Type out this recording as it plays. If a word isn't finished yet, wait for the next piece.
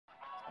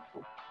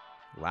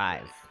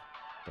Live.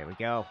 There we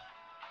go.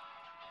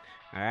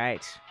 All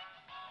right.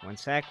 One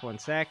sec.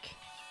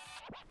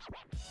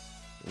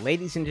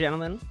 Ladies and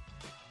gentlemen,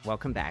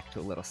 welcome back to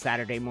a little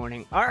Saturday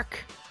morning Ark,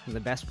 the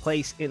best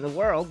place in the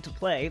world to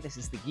play. This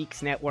is the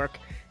Geeks Network,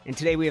 and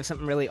today we have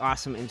something really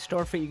awesome in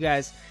store for you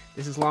guys.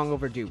 This is long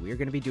overdue. We are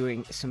going to be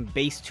doing some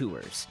base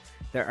tours.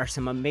 There are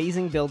some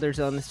amazing builders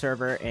on the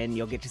server, and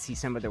you'll get to see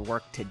some of their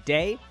work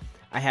today.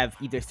 I have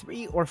either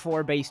 3 or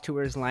 4 base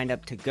tours lined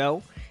up to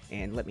go,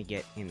 and let me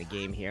get in the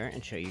game here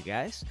and show you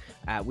guys.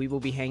 We will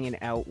be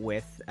hanging out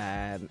with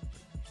Mr.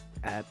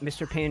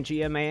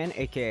 Pangea Man,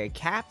 aka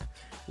Cap,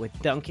 with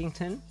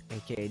Dunkington,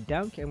 aka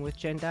Dunk, and with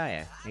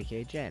Jendaya,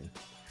 aka Jen.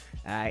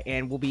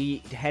 And we'll be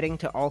heading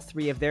to all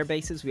 3 of their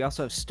bases. We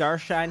also have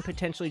Starshine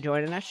potentially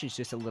joining us. She's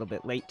just a little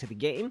bit late to the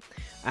game.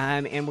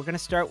 And we're going to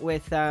start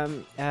with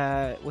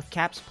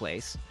Cap's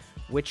place,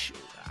 which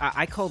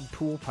I called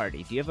Pool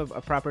Party. Do you have a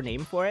proper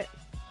name for it?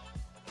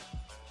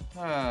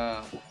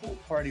 Pool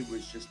Party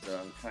was just kind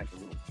of like a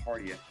little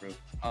party I threw.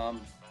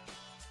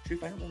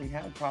 Truth, I don't really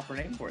have a proper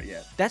name for it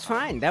yet. That's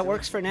fine. That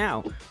works for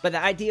now. But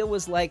the idea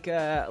was like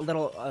a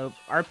little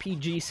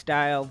RPG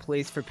style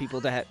place for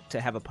people to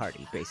have a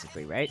party,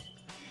 basically, right?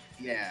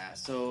 Yeah.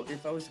 So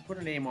if I was to put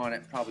a name on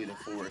it, probably the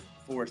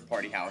Forest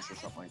Party House or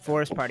something like that.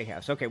 Forest Party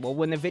House. Okay. Well,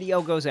 when the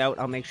video goes out,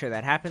 I'll make sure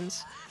that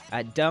happens.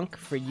 Dunk,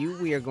 for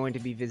you, we are going to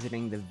be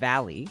visiting the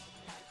Valley.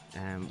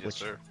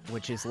 Yes,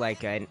 which is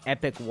like an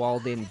epic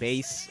walled-in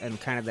base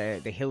and kind of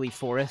the hilly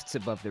forests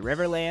above the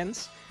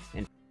riverlands.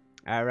 And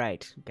all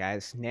right,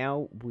 guys,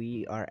 now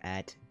we are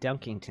at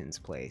Dunkington's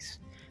place.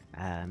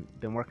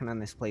 Been working on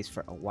this place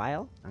for a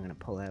while. I'm gonna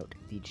pull out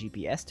the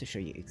GPS to show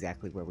you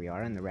exactly where we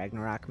are in the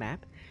Ragnarok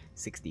map.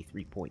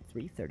 63.3,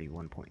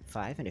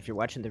 31.5, and if you're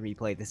watching the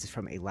replay, this is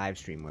from a live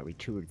stream where we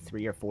toured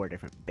 3 or 4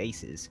 different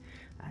bases.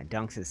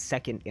 Dunk's is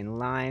second in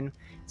line.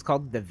 It's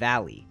called the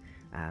Valley.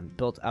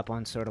 Built up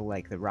on sort of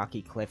like the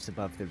rocky cliffs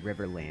above the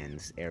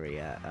Riverlands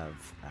area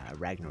of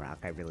Ragnarok.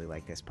 I really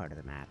like this part of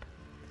the map.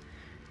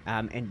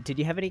 And did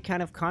you have any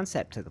kind of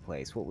concept to the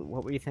place?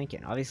 What were you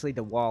thinking? Obviously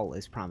the wall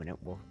is prominent.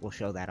 We'll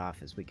show that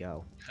off as we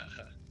go.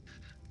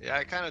 Yeah,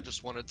 I kind of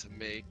just wanted to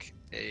make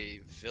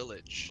a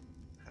village,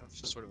 have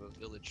sort of a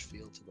village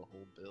feel to the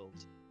whole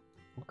build.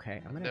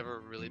 Okay. I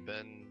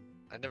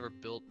never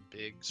built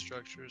big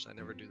structures. I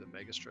never do the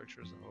mega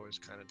structures. I've always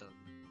kind of done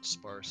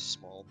sparse,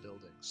 small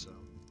buildings, so...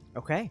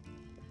 Okay.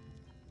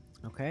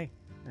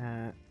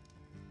 I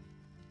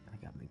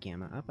got my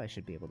gamma up. I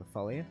should be able to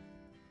follow you.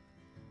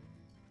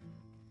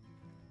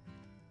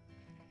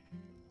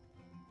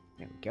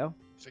 There we go.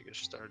 Figure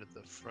start at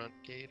the front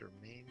gate or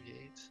main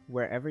gate.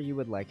 Wherever you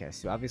would like us.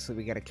 So obviously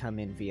we got to come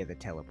in via the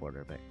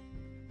teleporter, but...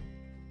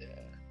 Yeah.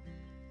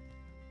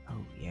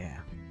 Oh yeah.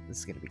 This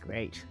is going to be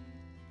great.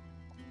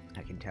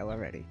 I can tell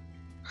already.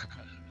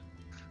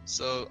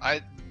 So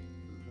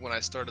when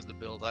I started the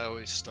build, I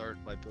always start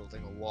by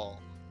building a wall,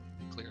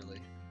 clearly.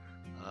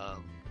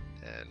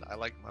 And I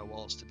like my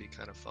walls to be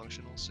kind of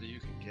functional, so you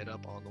can get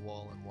up on the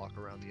wall and walk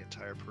around the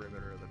entire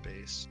perimeter of the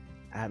base.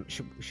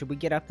 Should we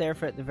get up there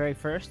for the very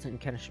first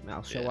and kind of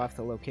I'll show off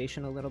the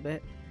location a little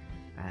bit.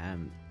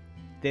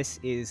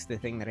 This is the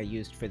thing that I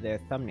used for the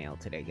thumbnail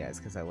today, guys,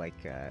 because I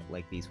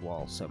like these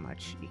walls so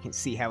much. You can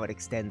see how it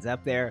extends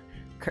up there,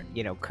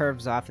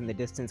 curves off in the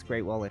distance,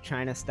 Great Wall of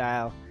China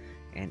style.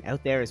 And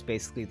out there is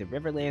basically the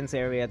Riverlands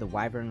area. The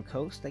Wyvern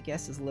Coast, I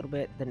guess, is a little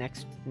bit the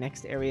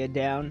next area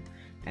down.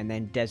 And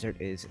then desert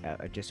is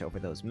just over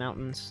those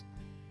mountains.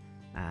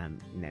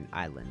 And then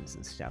islands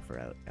and stuff are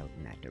out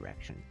in that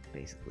direction,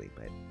 basically.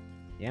 But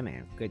yeah,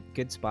 man,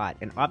 good spot.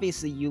 And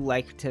obviously you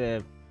like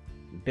to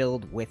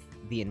build with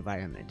the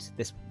environment.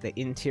 The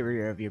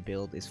interior of your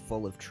build is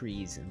full of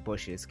trees and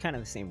bushes, kind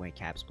of the same way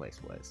Cap's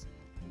place was.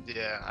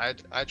 Yeah,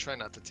 I try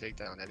not to take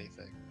down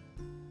anything.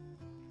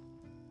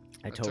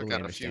 I totally took out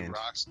understand. a few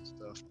rocks and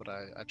stuff, but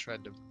I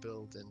tried to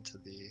build into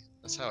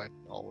that's how I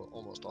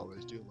almost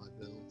always do my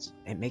builds.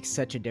 It makes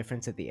such a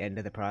difference at the end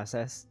of the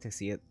process to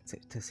see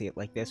it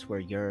like this, where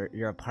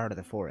you're a part of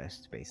the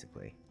forest,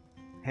 basically.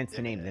 Hence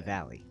the name, the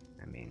Valley.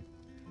 I mean,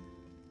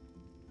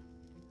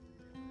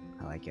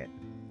 I like it.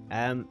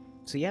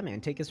 So yeah,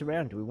 man, take us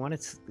around. Do we want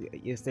to?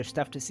 Is there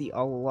stuff to see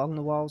all along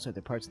the walls? Are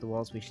there parts of the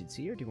walls we should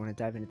see, or do you want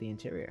to dive into the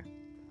interior?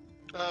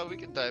 We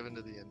can dive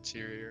into the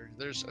interior.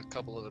 There's a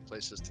couple other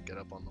places to get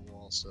up on the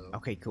wall, so...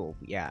 Okay, cool.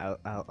 Yeah,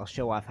 I'll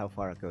show off how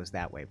far it goes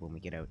that way when we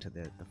get out to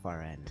the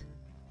far end.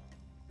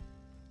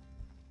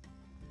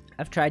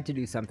 I've tried to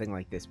do something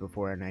like this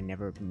before, and I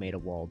never made a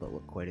wall that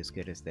looked quite as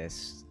good as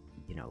this.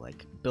 You know,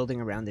 like, building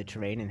around the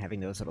terrain and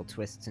having those little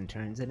twists and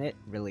turns in it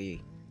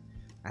really,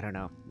 I don't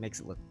know,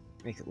 makes it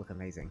look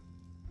amazing.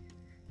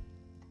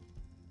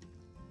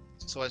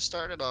 So I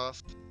started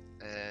off,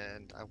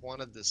 and I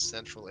wanted this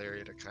central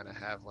area to kind of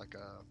have like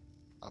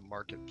a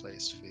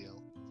marketplace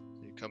feel.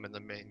 You come in the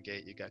main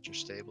gate, you got your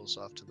stables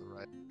off to the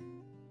right.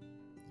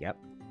 Yep.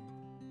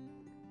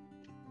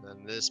 And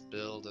then this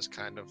build is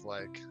kind of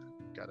like,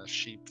 got a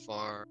sheep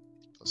farm,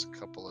 plus a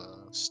couple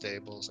of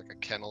stables, like a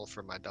kennel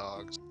for my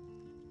dogs,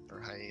 or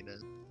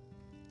hyenas.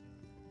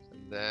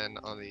 And then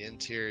on the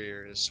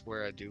interior is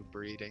where I do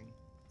breeding.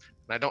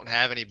 And I don't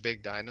have any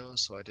big dinos,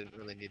 so I didn't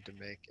really need to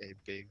make a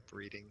big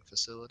breeding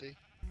facility.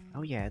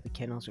 Oh yeah, the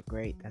kennels are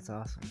great. That's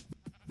awesome.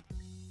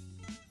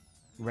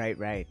 Right,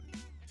 right.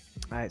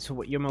 So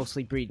what you're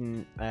mostly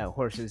breeding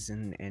horses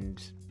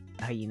and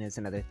hyenas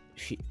and other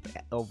sheep,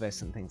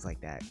 Elvis and things like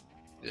that.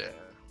 Yeah.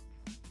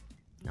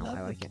 No,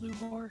 I like it. Blue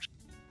horse.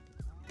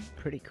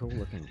 Pretty cool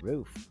looking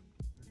roof.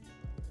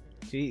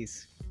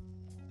 Jeez.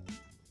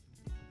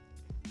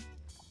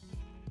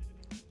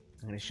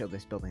 I'm gonna show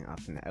this building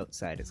off from the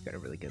outside. It's got a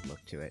really good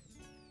look to it.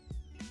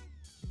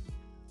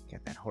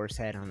 Got that horse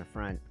head on the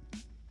front.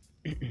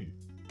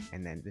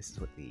 And then this is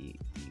what the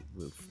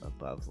roof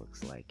above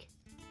looks like.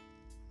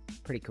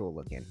 Pretty cool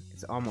looking.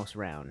 It's almost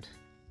round.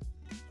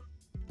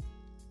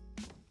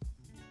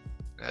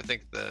 I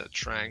think the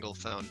triangle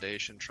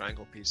foundation,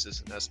 triangle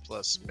pieces, and S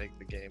Plus make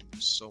the game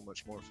so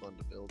much more fun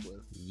to build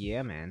with.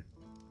 Yeah, man.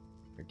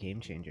 They're game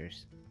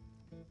changers.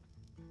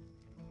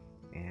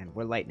 And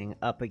we're lightening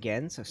up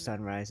again, so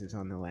sunrise is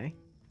on the way.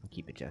 I'll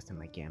keep adjusting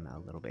my gamma a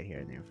little bit here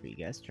and there for you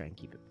guys. Try and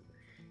keep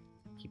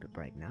it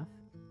bright enough.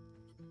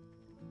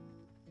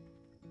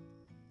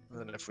 And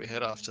then if we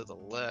head off to the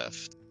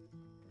left,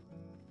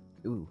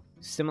 Ooh,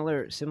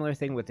 similar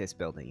thing with this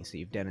building. So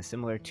you've done a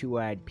similar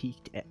two-wide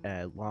peaked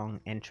long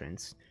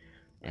entrance,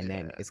 and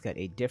then Yeah. it's got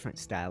a different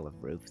style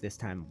of roof. This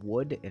time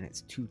wood, and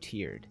it's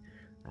two-tiered.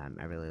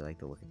 I really like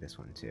the look of this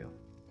one too.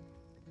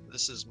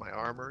 this is my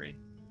armory.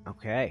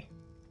 Okay.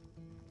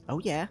 Oh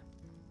yeah,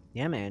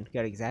 yeah, man.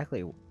 Got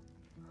exactly.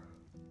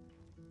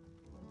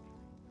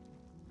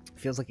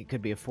 Feels like it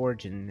could be a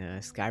forge in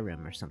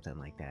Skyrim or something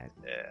like that.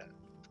 Yeah.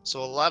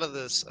 So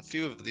a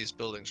few of these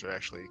buildings are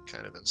actually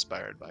kind of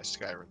inspired by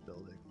Skyrim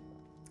building.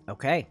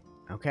 Okay,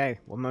 okay.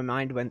 Well, my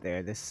mind went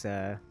there. This,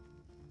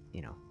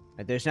 you know,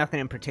 there's nothing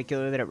in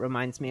particular that it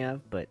reminds me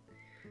of, but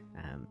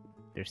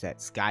there's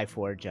that Sky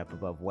Forge up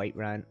above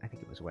Whiterun. I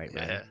think it was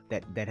Whiterun. Yeah.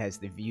 That has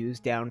the views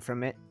down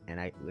from it. And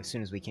as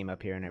soon as we came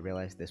up here and I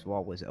realized this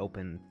wall was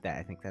open,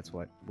 I think that's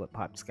what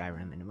popped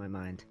Skyrim into my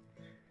mind.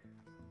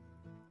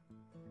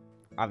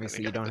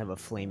 Obviously, you don't have a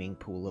flaming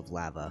pool of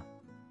lava.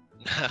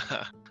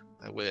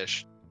 I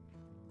wish.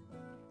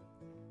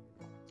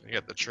 We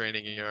got the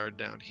training yard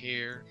down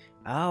here.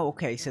 Oh,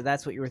 okay. So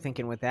that's what you were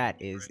thinking with that.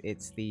 Is Right.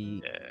 it's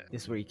the Yeah,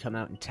 this is where you come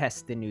out and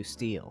test the new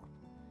steel.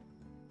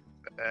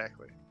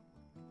 exactly.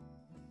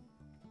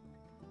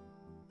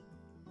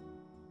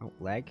 Oh,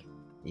 leg?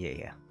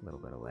 Yeah. A little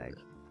bit of leg.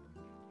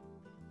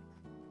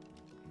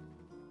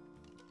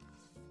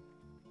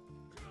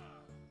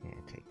 Yeah,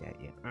 take that.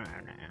 Yeah.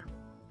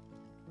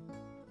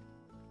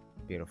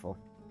 Beautiful.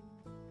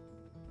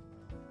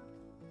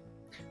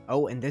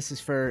 Oh, and this is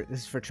for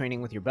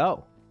training with your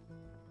bow.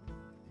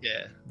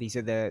 Yeah. This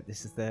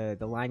is the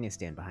line you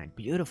stand behind.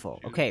 Beautiful.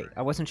 Shoot, Okay, right.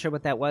 I wasn't sure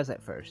what that was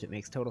at first. It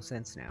makes total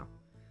sense now.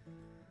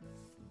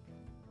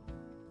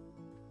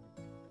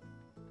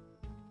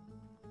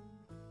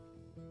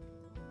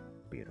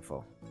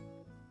 Beautiful.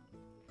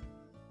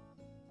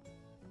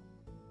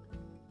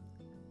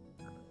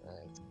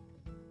 Right.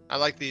 I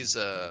like these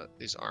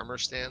armor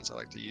stands. I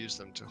like to use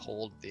them to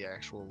hold the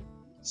actual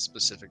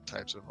specific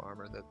types of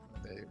armor that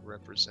they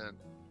represent.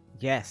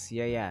 Yes,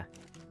 yeah.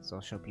 So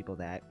I'll show people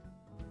that.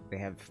 They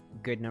have a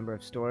good number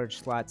of storage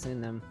slots in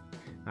them.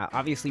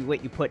 Obviously,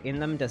 what you put in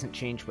them doesn't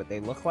change what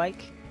they look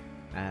like.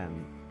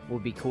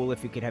 Would be cool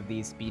if you could have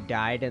these be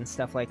dyed and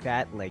stuff like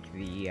that, like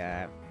the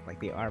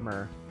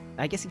armor.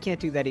 I guess you can't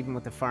do that even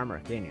with the farmer,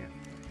 can you?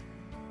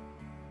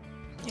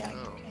 Yeah,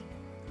 Oh. okay.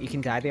 You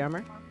can dye the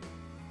armor?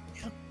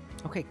 Yeah.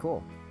 Okay,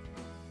 cool.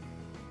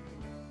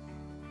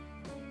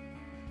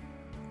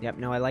 Yep,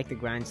 no, I like the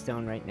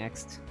grindstone right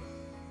next.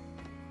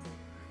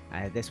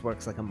 This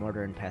works like a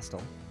mortar and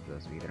pestle, for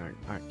those of you that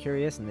aren't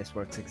curious, and this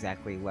works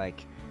exactly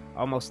like,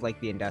 almost like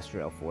the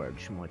industrial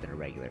forge, more than a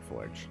regular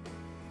forge.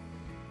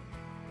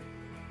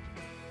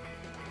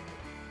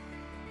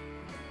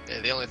 Yeah,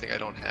 the only thing I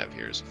don't have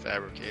here is a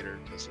fabricator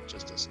because it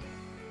just doesn't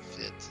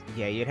fit.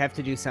 Yeah, you'd have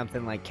to do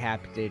something like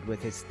Cap did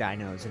with his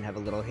dinos and have a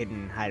little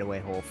hidden hideaway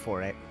hole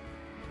for it.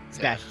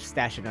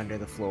 Stash it under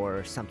the floor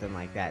or something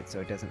like that so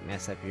it doesn't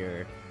mess up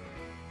your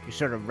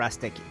sort of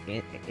rustic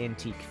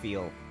antique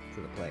feel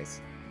to the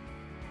place.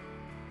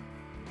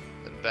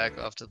 Then back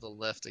off to the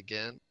left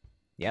again.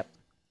 Yep.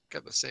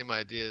 Got the same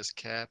idea as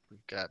Cap.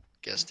 We've got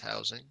guest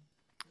housing.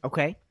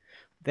 Okay.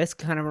 This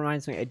kind of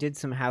reminds me, I did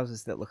some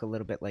houses that look a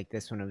little bit like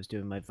this when I was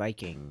doing my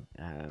Viking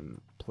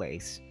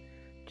place.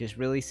 Just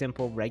really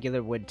simple,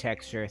 regular wood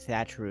texture,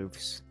 thatch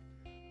roofs.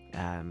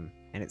 And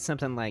it's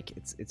something like,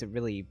 it's a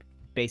really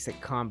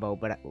basic combo,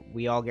 but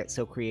we all get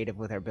so creative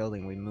with our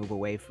building, we move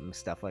away from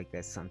stuff like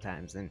this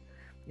sometimes, and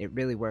it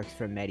really works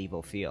for a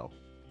medieval feel.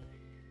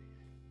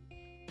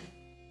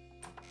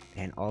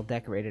 And all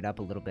decorated up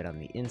a little bit on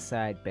the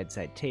inside,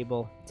 bedside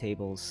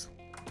tables,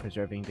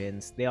 preserving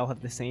bins. They all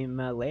have the same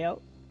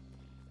layout?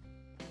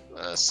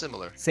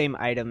 Similar. Same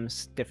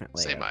items, different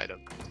layout. Same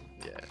item.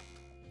 Yeah.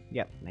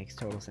 Yep, makes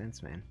total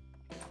sense, man.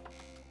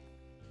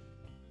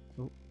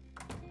 Ooh.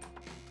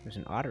 There's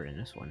an otter in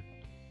this one.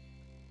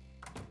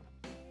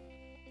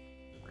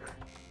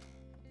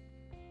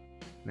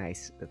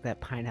 Nice.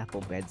 That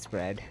pineapple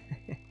bedspread.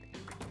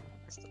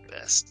 It's the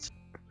best.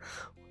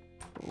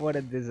 What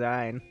a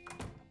design.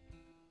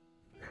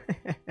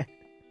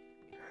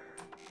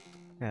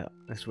 Oh,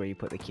 that's where you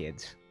put the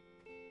kids.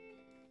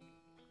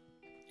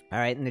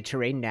 Alright, and the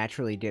terrain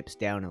naturally dips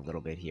down a little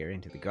bit here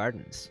into the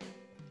gardens.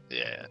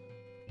 Yeah.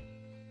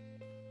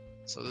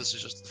 So this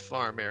is just the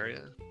farm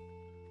area.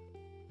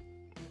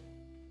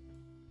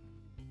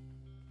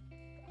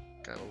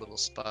 Got a little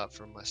spot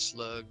for my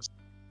slugs.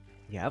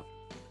 Yep.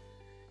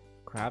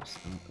 Crops.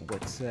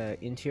 What's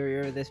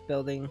interior of this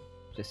building?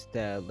 Just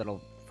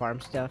little farm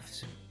stuff,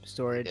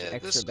 storage, Yeah,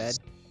 extra bed.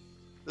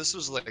 This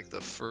was like the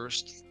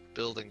first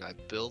building I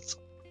built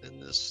in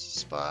this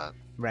spot.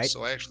 Right.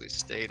 So I actually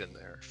stayed in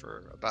there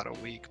for about a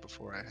week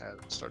before I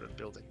had started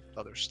building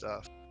other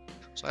stuff.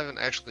 So I haven't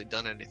actually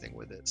done anything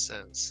with it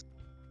since.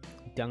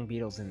 Dung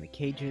beetles in the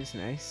cages,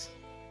 nice.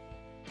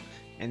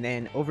 And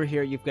then over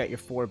here you've got your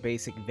 4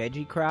 basic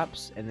veggie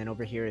crops, and then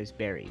over here is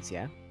berries,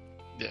 yeah?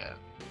 Yeah.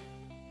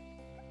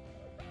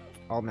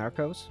 All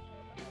narcos?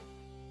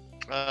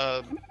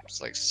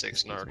 It's like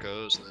 6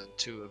 narcos and then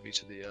 2 of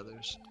each of the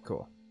others.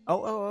 Cool.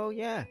 Oh,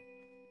 yeah.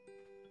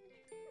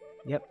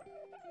 Yep.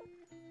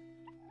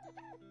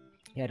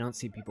 Yeah, I don't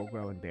see people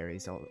growing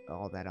berries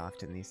all that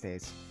often these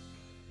days.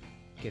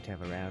 Good to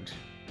have around.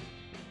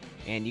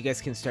 And you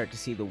guys can start to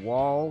see the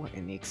wall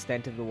and the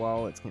extent of the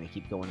wall. It's going to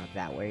keep going up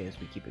that way as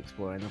we keep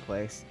exploring the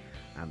place.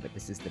 But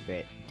this is the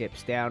bit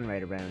dips down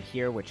right around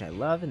here, which I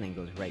love, and then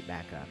goes right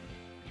back up.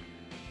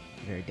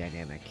 Very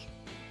dynamic.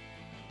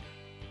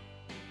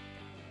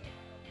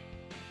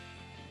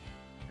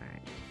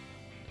 Alright.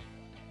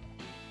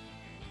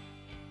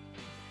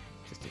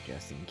 Just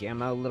adjusting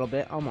gamma a little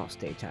bit. Almost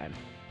daytime.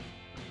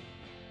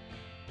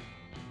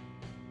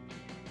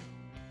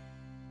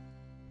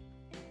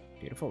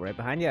 Beautiful, right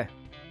behind you.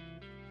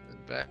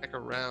 And back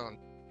around.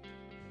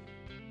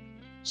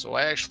 So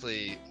I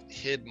actually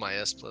hid my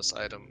S+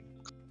 item.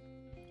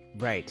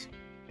 Right.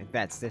 And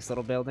that's this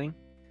little building.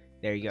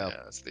 There you go.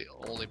 Yeah, that's the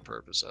only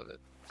purpose of it.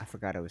 I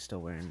forgot I was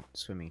still wearing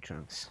swimming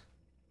trunks.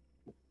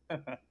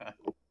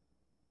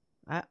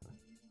 I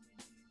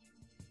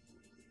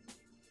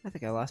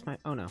think I lost my...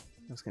 Oh no. I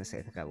was going to say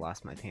I think I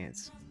lost my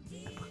pants.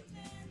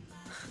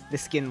 The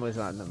skin was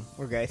on them.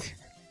 We're good.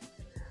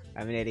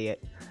 I'm an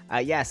idiot.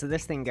 Yeah, so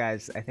this thing,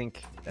 guys, I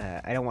think...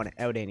 I don't want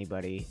to out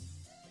anybody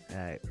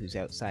who's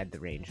outside the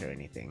range or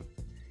anything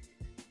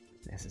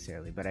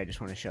necessarily, but I just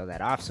want to show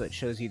that off. So it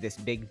shows you this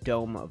big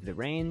dome of the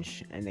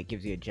range, and that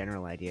gives you a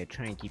general idea.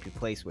 Try and keep your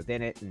place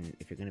within it, and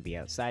if you're going to be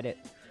outside it,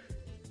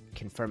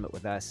 confirm it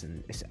with us.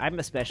 And I'm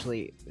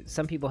especially...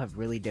 Some people have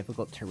really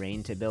difficult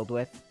terrain to build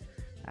with.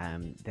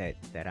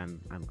 That I'm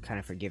kind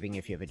of forgiving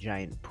if you have a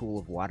giant pool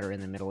of water in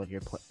the middle of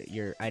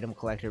your item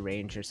collector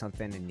range or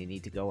something, and you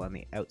need to go on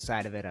the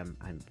outside of it. I'm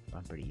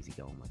pretty easy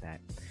going with that.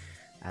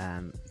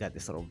 Got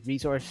this little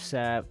resource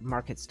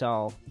market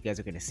stall. You guys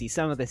are going to see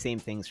some of the same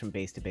things from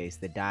base to base.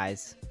 The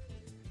dyes.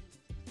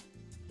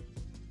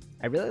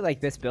 I really like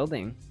this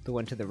building, the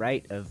one to the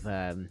right of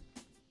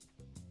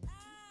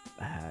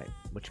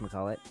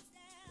whatchamacallit,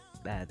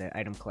 the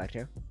item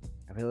collector.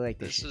 I really like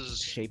the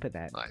shape of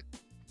that.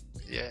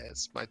 Yeah,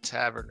 it's my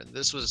tavern, and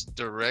this was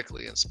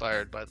directly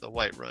inspired by the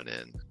Whiterun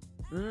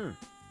Inn.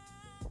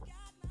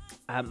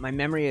 My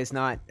memory is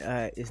not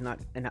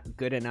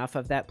good enough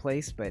of that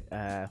place, but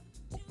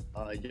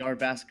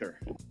Yarbasker.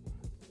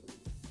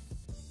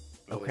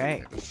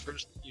 Okay. The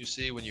first thing you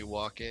see when you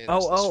walk in.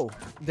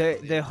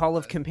 The Hall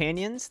of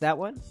Companions, that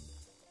one?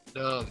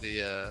 No,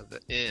 the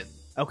inn.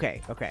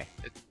 Okay.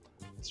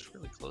 It's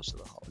really close to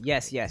the hall.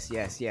 Yes.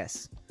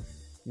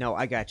 No,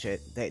 I gotcha.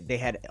 They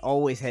had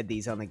always had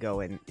these on the go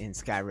in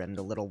Skyrim,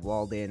 the little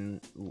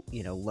walled-in,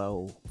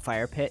 low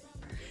fire pit.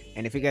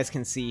 And if you guys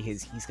can see,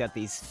 he's got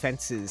these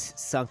fences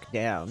sunk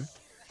down,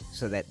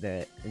 so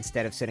that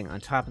instead of sitting on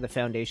top of the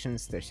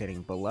foundations, they're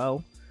sitting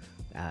below.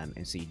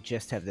 And so you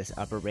just have this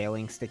upper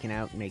railing sticking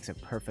out. It makes a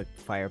perfect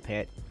fire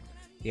pit.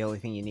 The only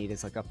thing you need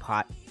is like a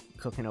pot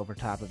cooking over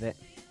top of it.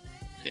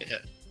 Yeah.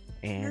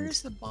 And where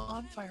does the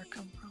bonfire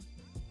come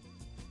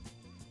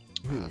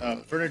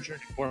from? Furniture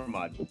decor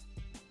mod.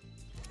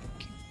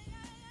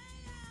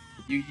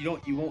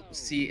 You won't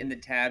see it in the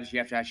tabs. You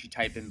have to actually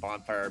type in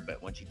bonfire, but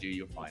once you do,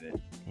 you'll find it.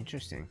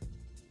 Interesting.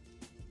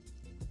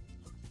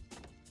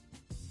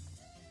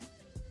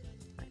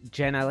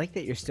 Jen, I like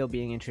that you're still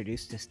being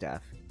introduced to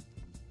stuff.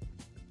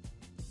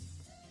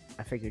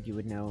 I figured you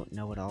would know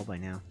it all by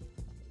now.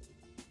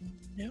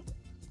 Nope.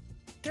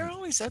 They're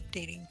always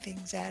updating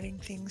things, adding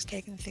things,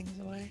 taking things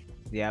away.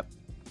 Yep.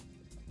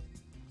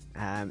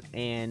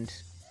 And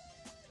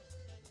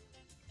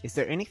is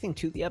there anything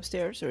to the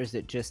upstairs, or is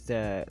it just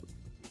oh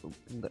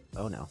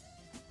no,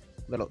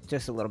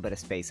 just a little bit of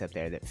space up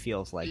there that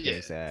feels like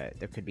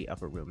there could be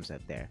upper rooms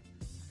up there?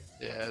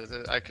 Yeah,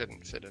 I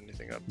couldn't fit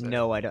anything up there.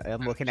 No, I don't.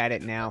 I'm looking at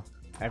it now.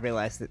 I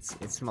realize that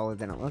it's smaller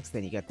than it looks.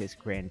 Then you got this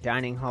grand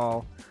dining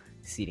hall,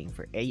 seating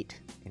for 8,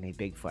 and a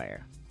big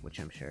fire, which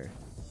I'm sure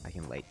I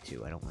can light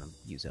too. I don't want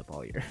to use up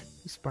all your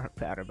spark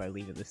powder by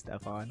leaving this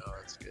stuff on. Oh,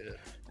 that's good.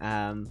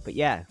 But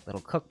yeah,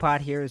 little cook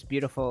pot here is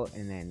beautiful,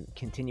 and then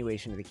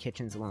continuation of the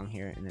kitchens along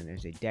here, and then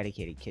there's a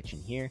dedicated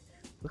kitchen here.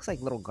 Looks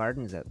like little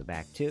gardens out the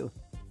back too.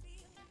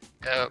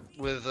 Yeah,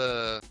 with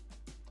the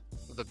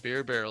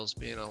beer barrels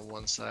being on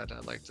one side,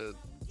 I'd like to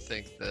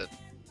think that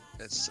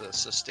it's a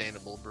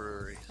sustainable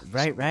brewery.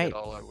 Right, right.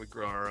 We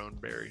grow our own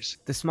berries.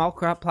 The small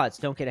crop plots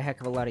don't get a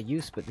heck of a lot of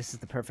use, but this is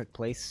the perfect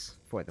place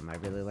for them. I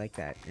really like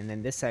that. And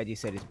then this side you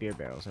said is beer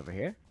barrels over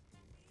here?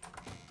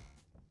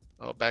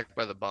 Oh, back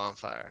by the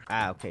bonfire.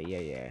 Ah, okay, yeah,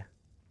 yeah.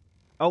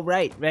 Oh,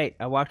 right, right.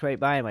 I walked right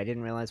by him. I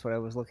didn't realize what I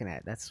was looking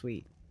at. That's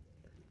sweet.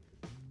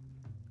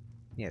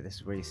 Yeah, this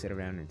is where you sit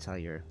around and tell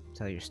your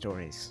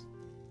stories.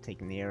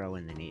 Taking the arrow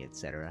in the knee,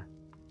 etc.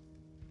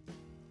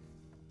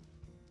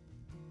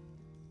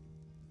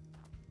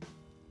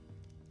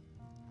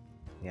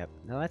 Yep.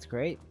 No, that's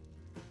great.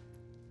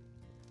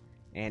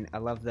 And I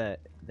love the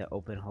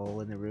open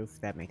hole in the roof.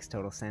 That makes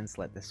total sense.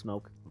 Let the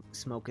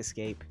smoke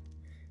escape.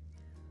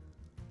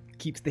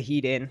 Keeps the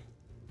heat in.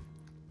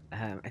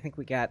 I think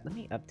we got, let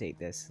me update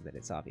this so that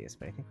it's obvious,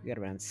 but I think we got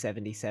around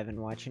 77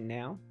 watching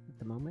now at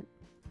the moment.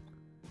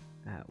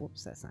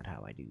 Whoops, that's not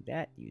how I do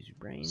that. Use your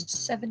brain.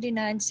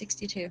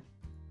 7962.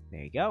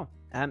 There you go.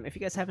 If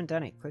you guys haven't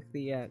done it, click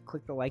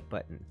the like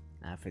button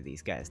for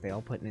these guys. They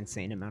all put an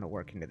insane amount of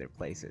work into their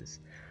places.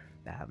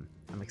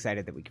 I'm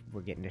excited that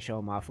we're getting to show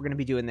them off. We're going to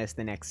be doing this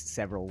the next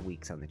several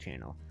weeks on the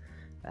channel.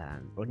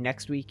 Or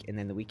next week, and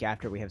then the week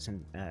after we have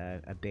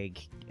a big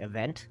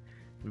event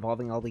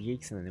involving all the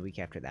geeks, and then the week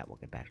after that we'll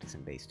get back to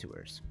some base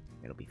tours.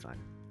 It'll be fun.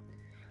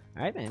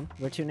 Alright, man.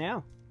 Where to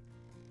now?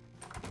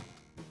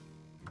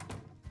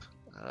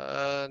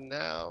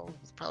 Now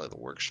probably the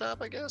workshop,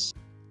 I guess.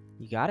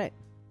 You got it.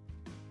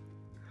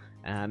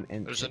 And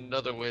there's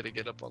another way to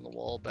get up on the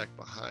wall back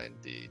behind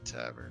the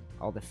tavern.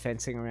 All the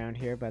fencing around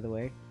here, by the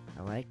way,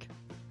 I like.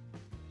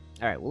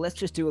 Alright, well, let's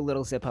just do a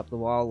little zip up the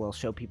wall. We'll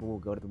show people we'll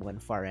go to the one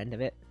far end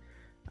of it.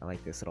 I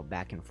like this little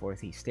back and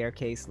forthy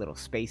staircase. Little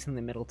space in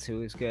the middle,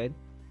 too, is good.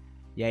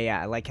 Yeah,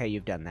 I like how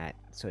you've done that.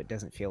 So it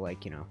doesn't feel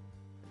like, it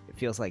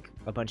feels like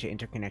a bunch of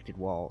interconnected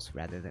walls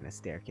rather than a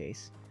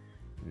staircase.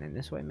 And then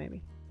this way,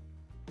 maybe?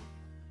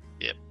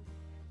 Yep.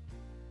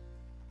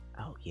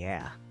 Oh,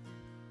 yeah.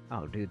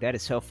 Oh, dude, that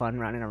is so fun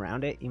running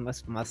around it. You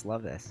must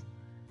love this.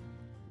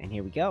 And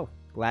here we go.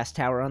 Glass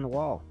tower on the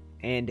wall.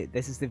 And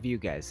this is the view,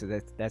 guys.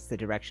 So that's the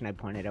direction I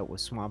pointed out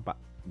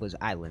was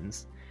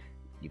islands.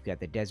 You've got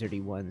the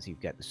deserty ones. You've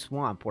got the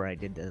swamp where I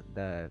did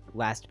the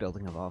last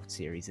Building Evolved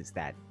series. It's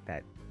that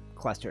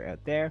cluster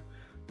out there.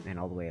 And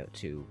all the way out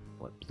to,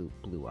 what,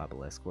 blue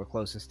obelisk. We're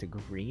closest to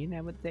green,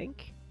 I would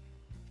think.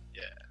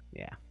 Yeah.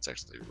 Yeah. It's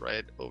actually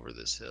right over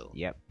this hill.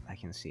 Yep, I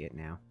can see it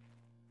now.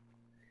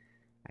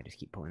 I just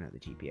keep pulling out the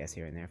GPS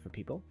here and there for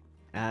people.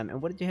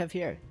 And what did you have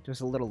here?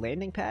 Just a little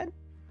landing pad?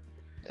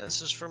 Yeah,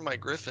 this is from my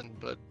griffin,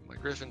 but my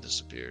griffin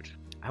disappeared.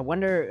 I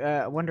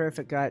wonder if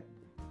it got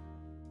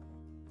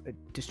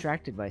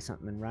distracted by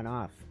something and run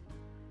off.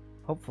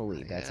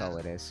 Hopefully, that's all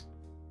it is.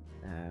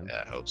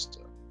 Yeah, I hope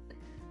so.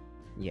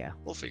 Yeah.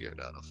 We'll figure it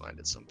out. I'll find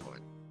it at some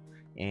point.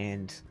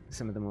 And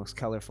some of the most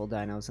colorful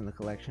dinos in the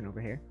collection over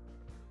here.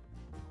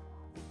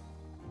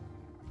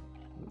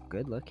 Ooh,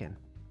 good looking.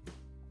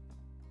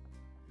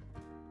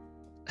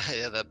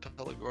 Yeah, that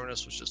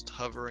Pelagornis was just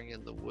hovering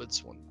in the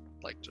woods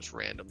just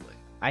randomly.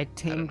 I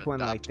tamed one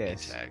like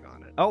this. Tag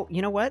on it. Oh,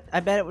 you know what? I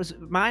bet it was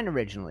mine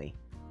originally.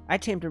 I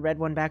tamed a red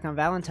one back on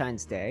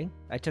Valentine's Day.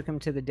 I took him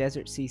to the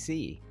Desert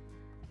CC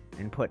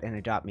and put an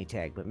Adopt Me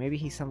tag, but maybe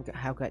he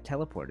somehow got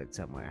teleported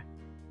somewhere.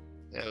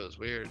 Yeah, it was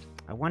weird.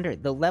 I wonder.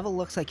 The level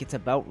looks like it's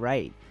about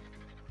right.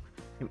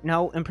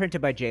 No,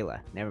 imprinted by Jayla.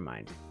 Never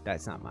mind.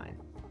 That's not mine.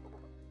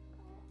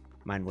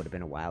 Mine would have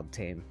been a wild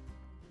tame.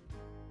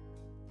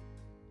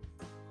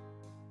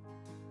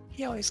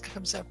 He always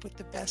comes up with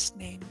the best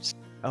names.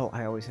 Oh,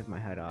 I always have my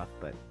HUD off,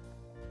 but...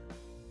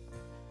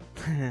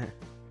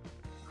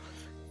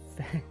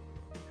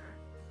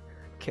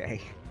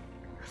 Okay.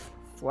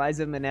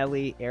 Fliza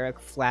Minnelli, Eric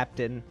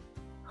Flapton,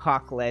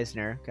 Hawk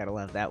Lesnar, gotta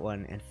love that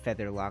one, and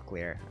Feather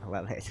Locklear. I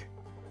love it.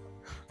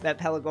 That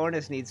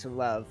Pelagornis needs some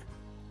love.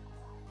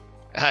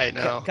 I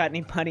know. Got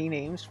any punny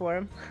names for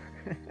him?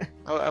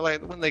 I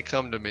like when they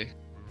come to me.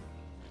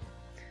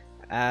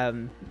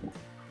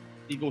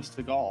 Eagles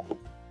to golf.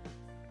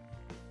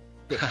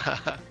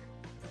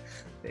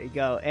 There you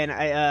go. And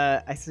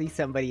I see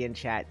somebody in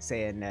chat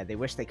saying they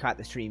wish they caught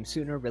the stream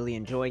sooner. Really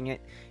enjoying it.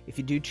 If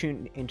you do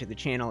tune into the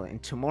channel,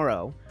 and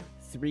tomorrow,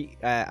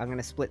 I'm going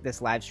to split this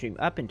live stream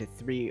up into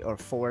 3 or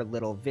 4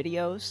 little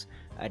videos,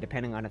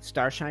 depending on if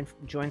Starshine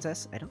joins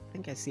us. I don't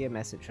think I see a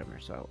message from her,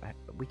 so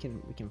we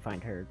can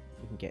find her.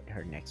 We can get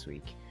her next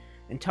week.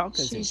 And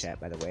Tonka's in chat,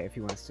 by the way, if he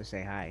wants to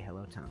say hi.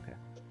 Hello, Tonka.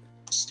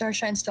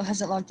 Starshine still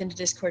hasn't logged into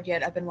Discord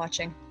yet. I've been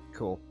watching.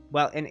 Cool.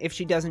 Well, and if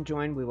she doesn't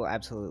join, we will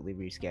absolutely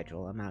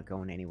reschedule. I'm not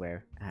going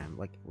anywhere.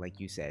 Like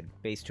you said,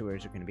 base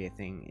tours are going to be a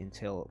thing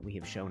until we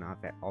have shown off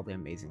at all the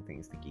amazing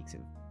things the geeks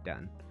have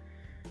done.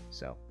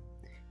 So,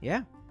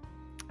 yeah.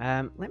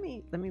 Let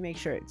me make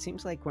sure. It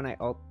seems like when I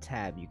alt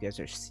tab, you guys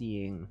are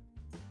seeing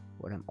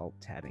what I'm alt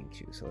tabbing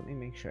to. So let me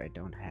make sure I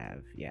don't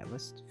have. Yeah,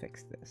 let's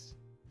fix this.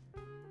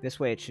 This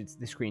way,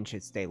 the screen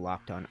should stay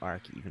locked on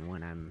Ark even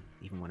when I'm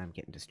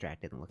getting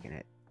distracted and looking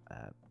at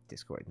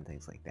Discord and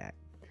things like that.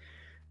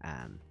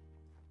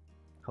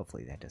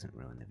 Hopefully that doesn't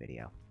ruin the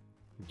video.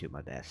 I'll do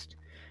my best.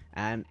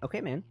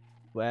 Okay, man.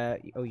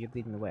 Oh, you're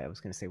leading the way. I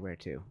was gonna say where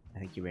to. I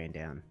think you ran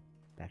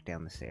back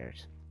down the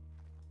stairs.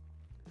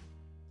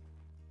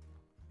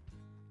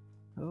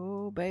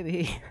 Oh,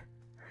 baby.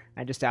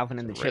 I just Alvin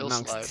and the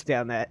Chipmunks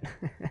down that.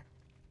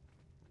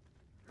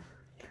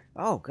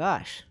 Oh,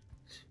 gosh.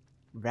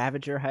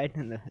 Ravager hiding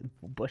in the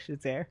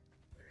bushes there.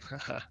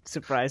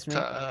 Surprised me.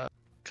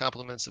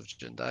 Compliments of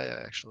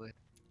Jendaya, actually.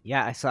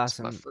 Yeah, I saw That's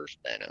some. my first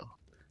dino.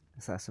 I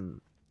saw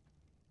some.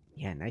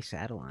 Yeah, nice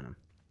saddle on him.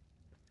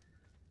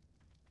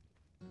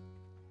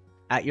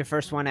 Your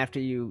first one after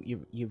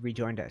you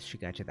rejoined us. She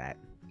got you that.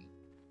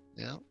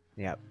 Yeah.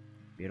 Yep.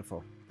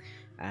 Beautiful.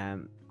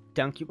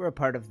 Dunk, you were a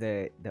part of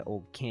the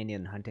old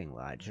Canyon Hunting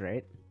Lodge,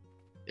 right?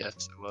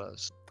 Yes, it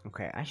was.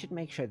 Okay, I should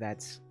make sure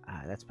that's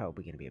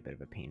probably going to be a bit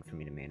of a pain for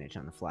me to manage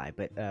on the fly.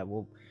 But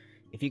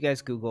if you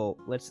guys Google,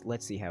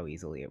 let's see how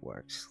easily it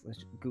works. Let's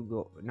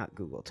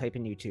type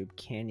in YouTube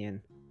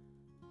Canyon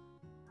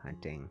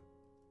Hunting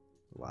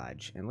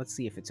Lodge, and let's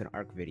see if it's an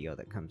Ark video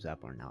that comes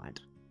up or not.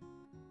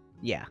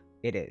 Yeah,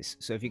 it is.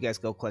 So if you guys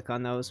go click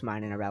on those,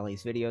 mine and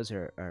Arahli's videos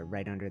are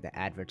right under the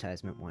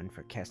advertisement one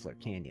for Kessler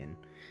Canyon.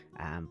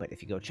 But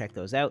if you go check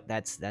those out,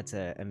 that's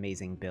an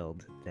amazing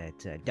build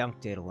that Dunk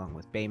did along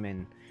with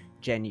Bayman.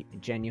 Jen,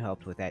 you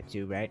helped with that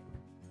too, right?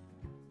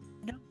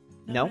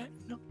 No?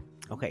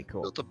 Okay,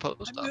 cool. Built a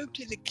post I moved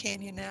to the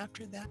canyon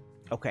after that.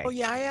 Okay. Oh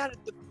yeah, I added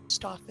the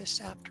post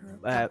office after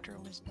it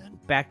was done.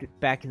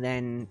 Back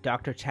then,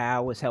 Dr.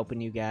 Tao was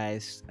helping you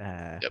guys.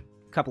 Yep.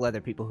 A couple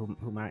other people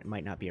who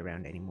might not be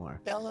around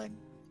anymore.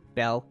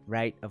 Bell,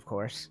 right? Of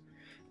course.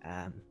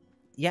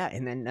 Yeah,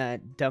 and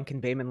then Dunk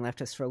and Bayman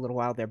left us for a little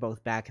while. They're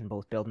both back and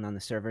both building on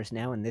the servers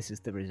now, and this is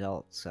the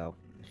result. So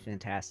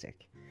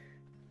fantastic.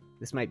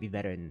 This might be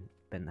better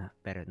than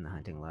the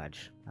hunting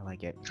lodge. I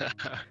like it.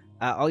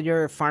 All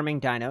your farming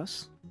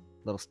dinos,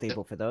 little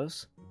stable for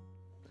those.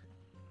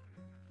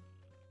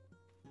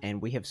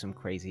 And we have some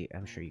crazy.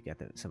 I'm sure you got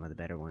some of the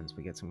better ones.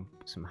 We got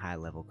some high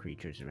level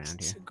creatures around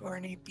here.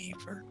 Sigourney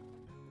Beaver.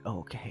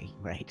 Okay,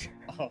 right.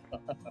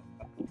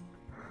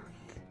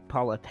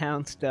 Paula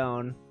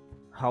Poundstone,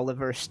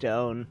 Oliver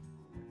Stone,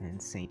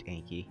 and Saint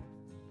Anky.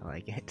 I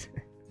like it.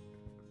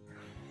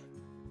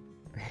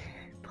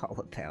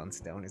 Paula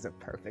Poundstone is a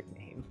perfect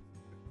name.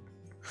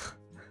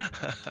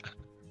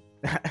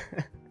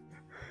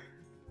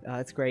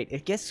 That's great.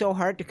 It gets so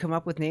hard to come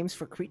up with names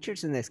for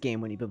creatures in this game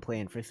when you've been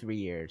playing for 3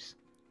 years.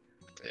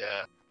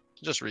 Yeah,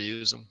 just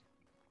reuse them.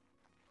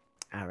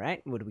 All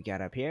right, what do we got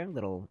up here?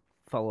 Little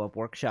follow-up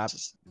workshop.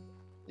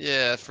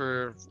 Yeah,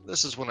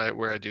 this is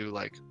where I do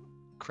like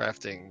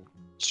crafting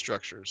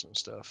structures and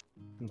stuff.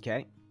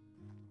 Okay.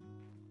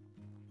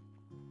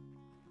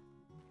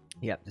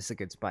 Yep, this is a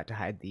good spot to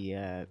hide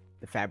the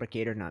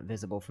fabricator, not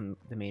visible from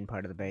the main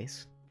part of the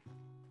base.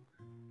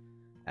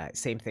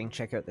 Same thing,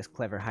 check out this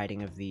clever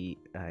hiding of the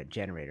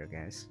generator,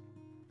 guys.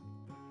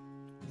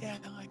 Yeah,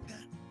 I like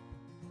that.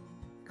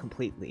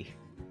 Completely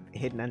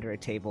hidden under a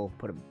table,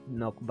 put a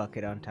milk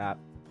bucket on top.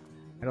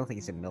 I don't think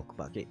it's a milk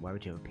bucket. Why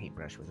would you have a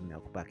paintbrush with a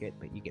milk bucket?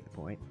 But you get the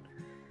point.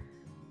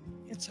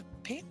 It's a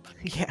paint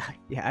bucket.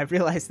 Yeah, I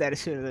realized that as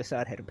soon as I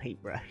saw it had a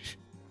paintbrush.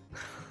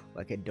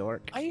 Like a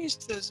dork. I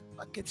used those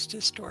buckets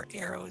to store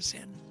arrows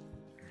in.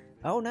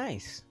 Oh,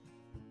 nice.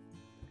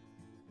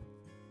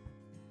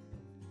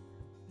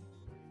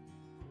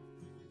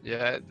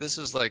 Yeah, this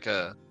is like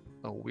a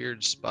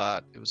weird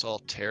spot. It was all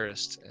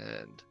terraced,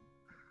 and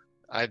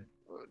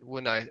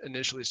when I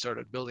initially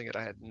started building it,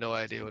 I had no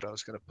idea what I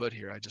was going to put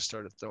here. I just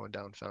started throwing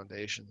down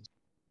foundations,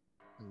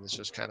 and this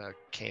just kind of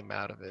came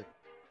out of it.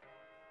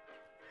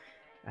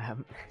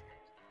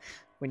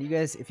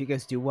 If you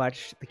guys do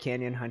watch the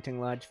Canyon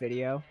Hunting Lodge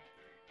video,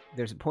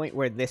 there's a point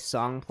where this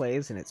song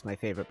plays, and it's my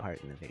favorite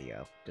part in the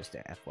video. Just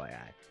a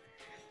FYI.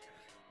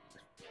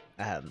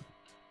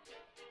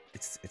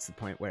 It's the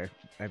point where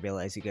I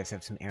realize you guys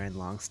have some Aaron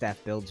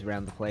Longstaff builds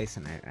around the place,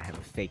 and I have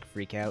a fake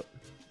freak out.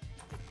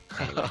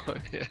 Anyway. Oh,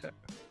 yeah.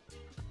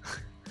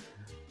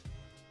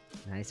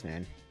 Nice,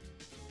 man.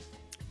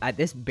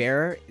 This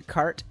bear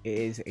cart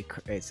is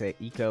it's a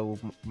eco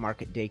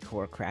market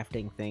decor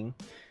crafting thing.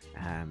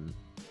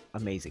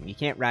 Amazing. You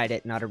can't ride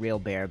it, not a real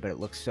bear, but it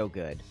looks so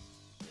good.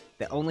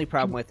 The only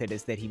problem with it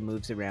is that he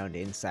moves around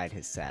inside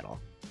his saddle.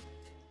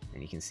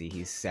 And you can see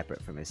he's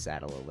separate from his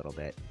saddle a little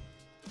bit.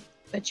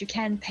 But you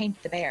can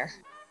paint the bear.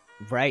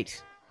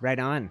 Right. Right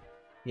on.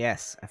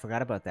 Yes, I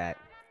forgot about that.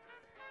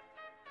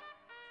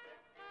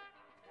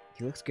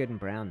 He looks good in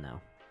brown,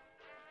 though.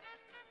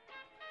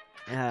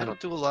 I don't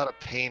do a lot of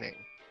painting.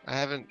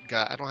 I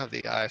don't have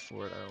the eye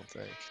for it, I don't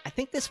think. I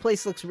think this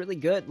place looks really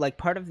good. Like,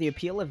 part of the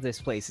appeal of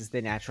this place is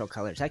the natural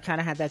colors. I kind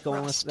of had that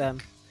going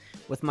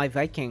with my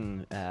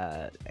Viking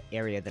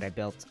area that I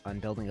built on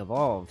Building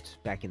Evolved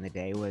back in the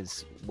day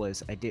was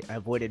I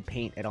avoided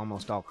paint at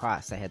almost all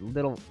costs. I had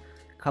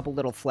couple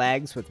little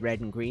flags with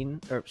red and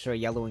green, or sorry,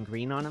 yellow and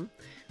green on them,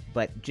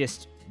 but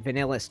just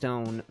vanilla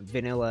stone,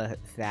 vanilla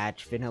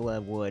thatch,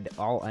 vanilla wood,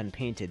 all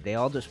unpainted. They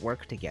all just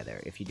work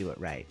together if you do it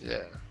right.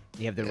 Yeah.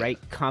 You have the right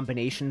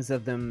combinations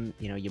of them.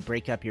 You know, you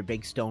break up your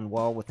big stone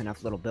wall with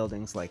enough little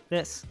buildings like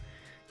this.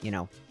 You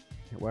know,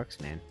 it works,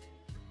 man.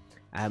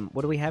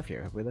 What do we have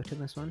here? Have we looked in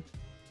this one?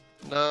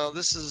 No,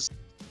 this is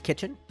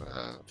kitchen,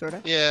 sort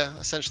of. Yeah,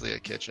 essentially a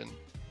kitchen.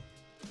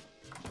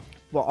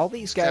 Well, all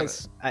these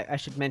guys, I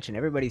should mention,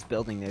 everybody's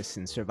building this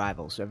in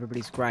survival, so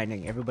everybody's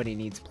grinding. Everybody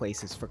needs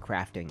places for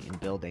crafting and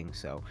building,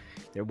 so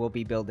there will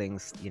be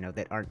buildings, you know,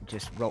 that aren't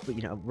just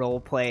role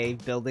play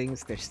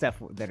buildings. There's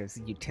stuff that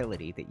is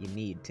utility that you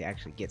need to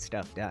actually get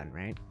stuff done,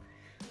 right?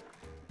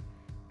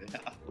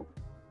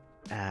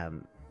 Yeah.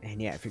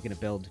 And yeah, if you're gonna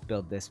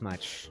build this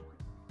much,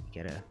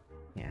 you gotta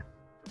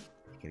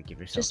give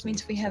yourself. Just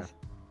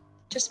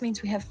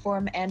means we have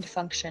form and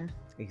function.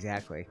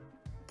 Exactly.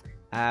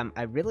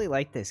 I really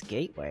like this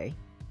gateway.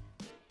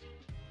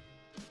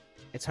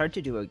 It's hard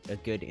to do a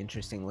good,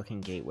 interesting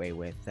looking gateway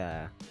with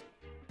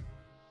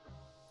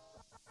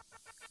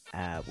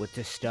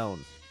just stone.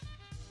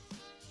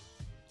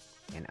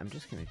 And I'm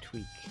just gonna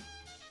tweak.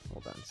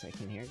 Hold on a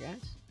second here,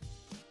 guys.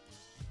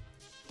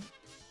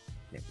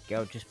 There we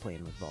go. Just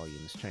playing with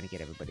volumes, trying to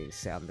get everybody to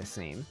sound the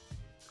same.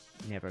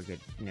 Never good,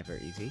 never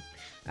easy.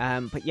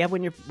 But yeah,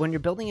 when you're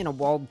building in a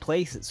walled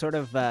place, it sort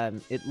of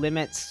it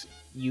limits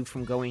you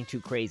from going too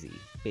crazy,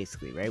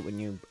 basically, right?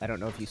 I don't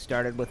know if you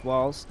started with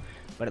walls,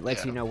 but it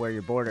lets you know where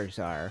your borders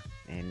are,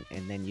 and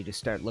then you just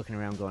start looking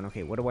around, going,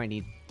 okay, what do I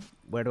need?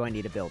 Where do I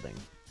need a building?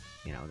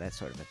 You know, that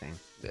sort of a thing.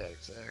 Yeah,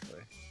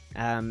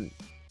 exactly.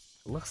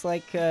 Looks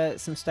like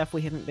some stuff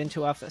we haven't been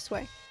to off this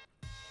way.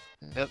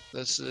 Yep,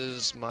 this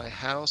is my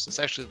house. It's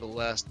actually the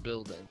last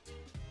building.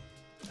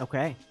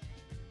 Okay.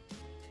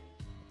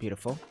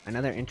 Beautiful.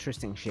 Another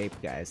interesting shape,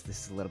 guys.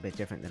 This is a little bit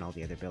different than all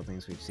the other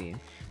buildings we've seen.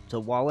 It's a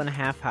wall and a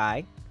half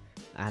high.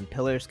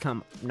 Pillars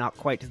come not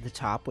quite to the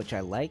top, which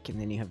I like,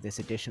 and then you have this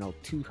additional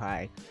 2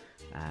 high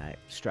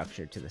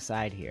structure to the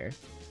side here.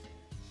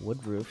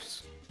 Wood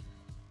roofs.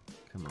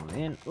 Come on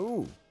in.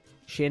 Ooh!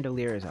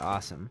 Chandelier is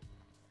awesome.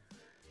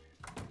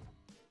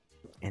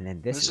 And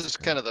then this is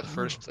kind of the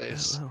first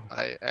place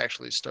I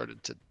actually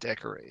started to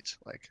decorate.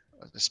 Like,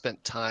 I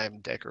spent time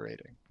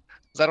decorating.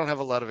 Because I don't have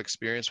a lot of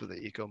experience with the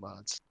eco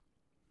mods.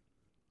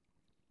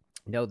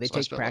 No, they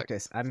take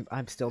practice.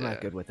 I'm still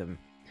not good with them.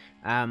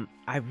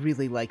 I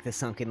really like the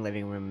sunken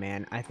living room,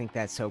 man. I think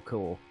that's so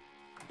cool.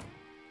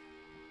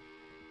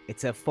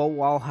 It's a full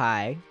wall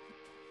high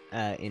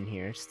in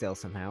here still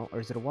somehow. Or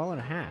is it a wall and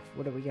a half?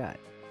 What do we got?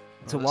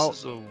 It's a wall.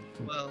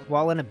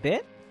 Wall and a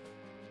bit?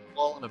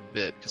 Wall and a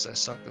bit, because I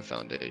sunk the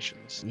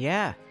foundations.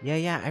 Yeah.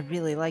 I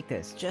really like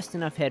this. Just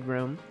enough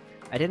headroom.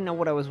 I didn't know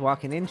what I was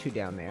walking into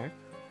down there.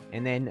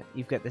 And then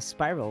you've got this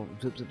spiral,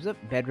 zip, zip, zip,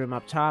 bedroom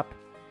up top,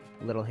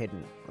 a little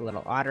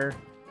otter,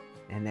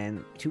 and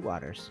then 2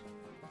 otters.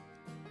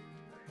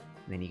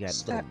 And then you got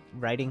the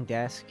writing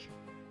desk.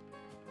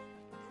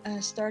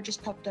 Star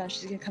just popped on.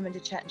 She's gonna come into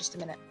chat in just a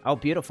minute. Oh,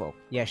 beautiful.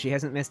 Yeah, she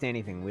hasn't missed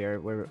anything.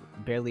 We're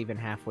barely even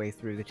halfway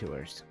through the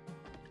tours.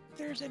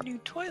 There's a new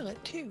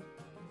toilet too.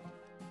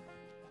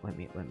 Let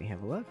me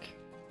have a look.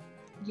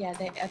 Yeah,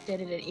 they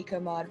updated an eco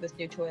mod with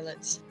new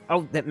toilets.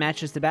 Oh, that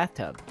matches the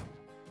bathtub.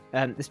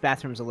 This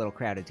bathroom's a little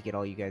crowded to get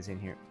all you guys in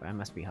here. I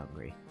must be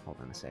hungry. Hold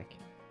on a sec.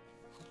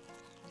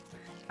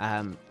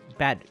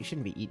 Bad. You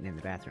shouldn't be eating in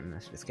the bathroom.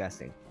 That's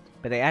disgusting.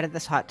 But they added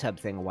this hot tub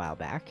thing a while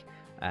back.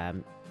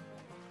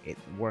 It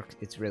works.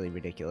 It's really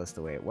ridiculous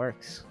the way it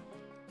works.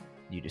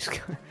 You just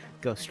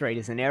go straight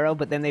as an arrow,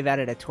 but then they've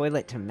added a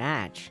toilet to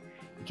match.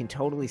 You can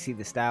totally see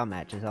the style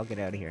matches. I'll get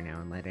out of here now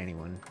and let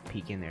anyone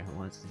peek in there who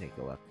wants to take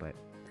a look. But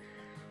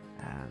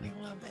I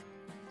love it.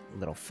 A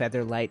little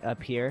feather light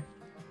up here.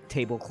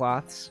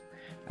 Tablecloths,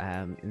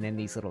 and then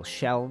these little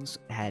shelves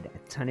had a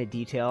ton of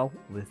detail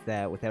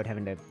without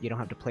having to. You don't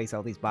have to place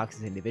all these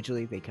boxes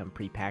individually. They come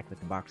pre-packed with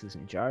the boxes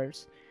and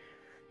jars.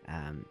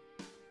 And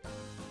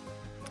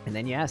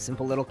then yeah,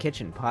 simple little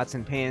kitchen, pots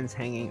and pans,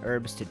 hanging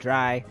herbs to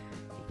dry.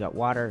 You've got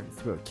water.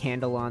 Threw a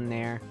candle on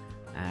there,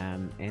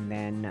 and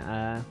then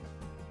a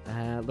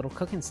little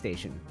cooking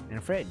station and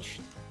a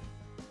fridge.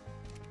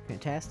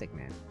 Fantastic,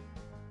 man.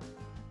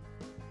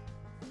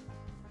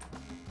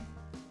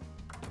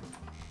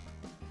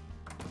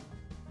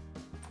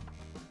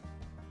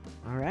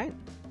 All right.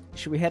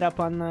 Should we head up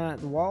on the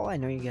wall? I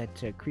know you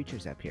got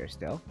creatures up here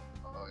still.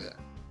 Oh, yeah.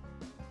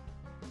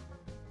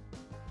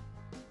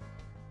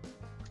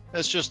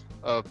 It's just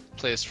a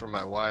place for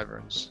my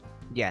wyverns.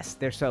 Yes,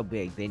 they're so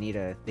big. They need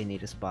a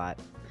spot.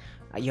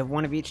 You have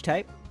one of each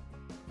type?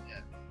 Yeah.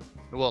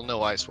 Well,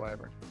 no ice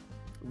wyvern.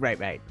 Right.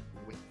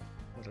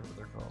 Whatever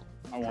they're called.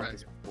 I want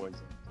this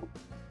poison.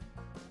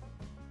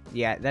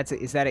 Yeah,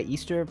 is that an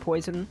Easter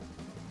poison?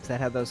 Is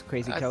that how those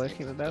crazy colors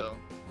came about? So.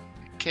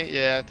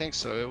 Yeah, I think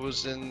so. It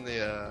was in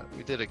the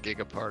we did a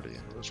Giga party,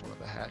 and it was one of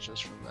the hatches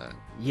from that.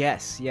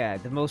 Yes, yeah,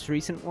 the most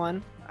recent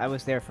one. I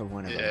was there for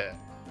one of them. Yeah.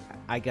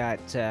 I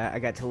got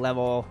to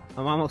level.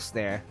 I'm almost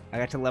there. I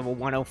got to level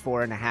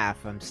 104 and a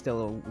half. I'm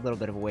still a little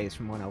bit of a ways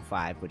from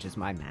 105, which is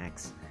my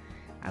max.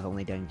 I've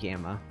only done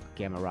Gamma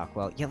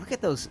Rockwell. Yeah, look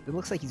at those. It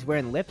looks like he's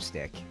wearing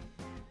lipstick.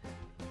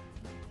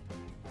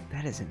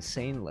 That is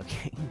insane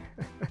looking.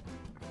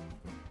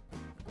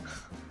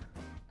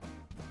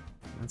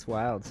 That's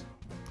wild.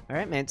 All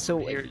right, man. So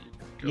Here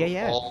you go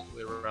yeah. all the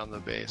way around the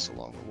base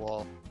along the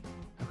wall.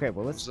 Okay,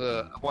 well let's.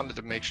 I wanted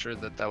to make sure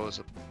that that was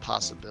a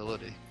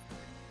possibility.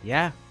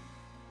 Yeah.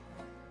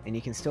 And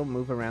you can still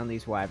move around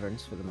these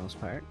wyverns for the most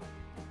part.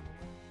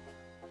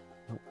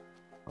 Oh,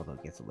 although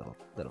it gets a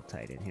little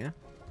tight in here.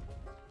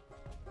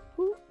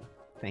 Woo.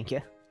 Thank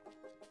you.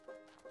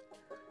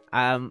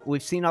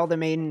 We've seen all the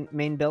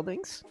main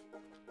buildings.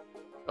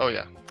 Oh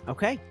yeah.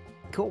 Okay,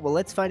 cool. Well,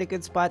 let's find a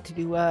good spot to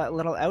do a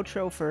little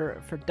outro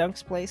for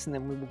Dunk's place, and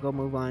then we will go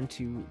move on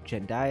to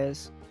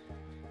Jendia's.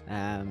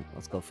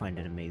 Let's go find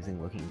an amazing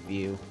looking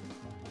view.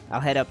 I'll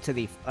head up to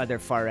the other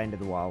far end of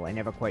the wall. I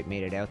never quite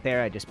made it out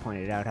there. I just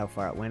pointed out how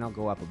far it went. I'll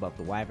go up above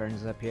the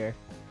wyverns up here.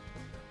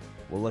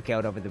 We'll look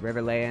out over the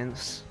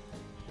riverlands.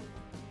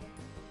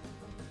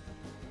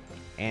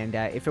 And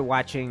if you're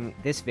watching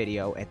this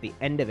video, at the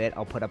end of it,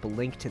 I'll put up a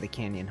link to the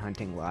Canyon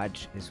Hunting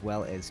Lodge, as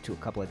well as to a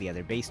couple of the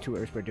other base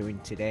tours we're doing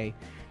today,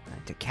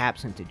 to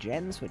Caps and to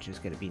Jens, which is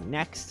going to be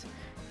next.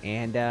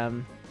 And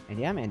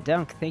yeah, man,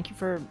 Dunk, thank you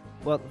for,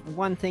 well,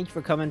 one, thank you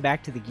for coming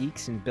back to the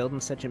Geeks and building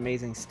such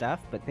amazing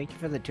stuff, but thank you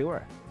for the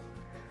tour.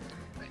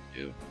 Thank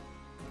you.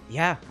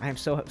 Yeah, I'm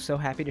so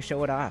happy to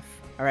show it off.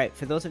 All right,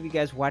 for those of you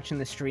guys watching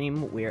the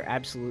stream, we're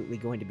absolutely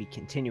going to be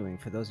continuing.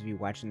 For those of you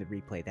watching the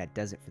replay, that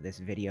does it for this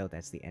video.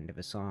 That's the end of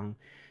a song.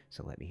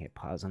 So let me hit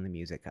pause on the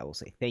music. I will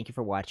say thank you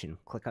for watching.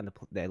 Click on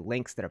the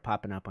links that are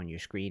popping up on your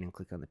screen and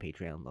click on the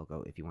Patreon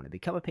logo if you want to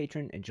become a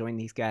patron and join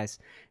these guys.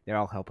 They're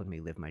all helping me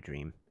live my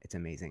dream. It's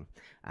amazing.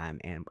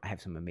 And I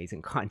have some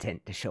amazing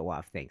content to show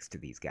off thanks to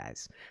these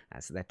guys.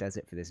 So that does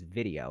it for this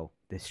video.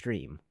 The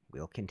stream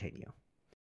will continue.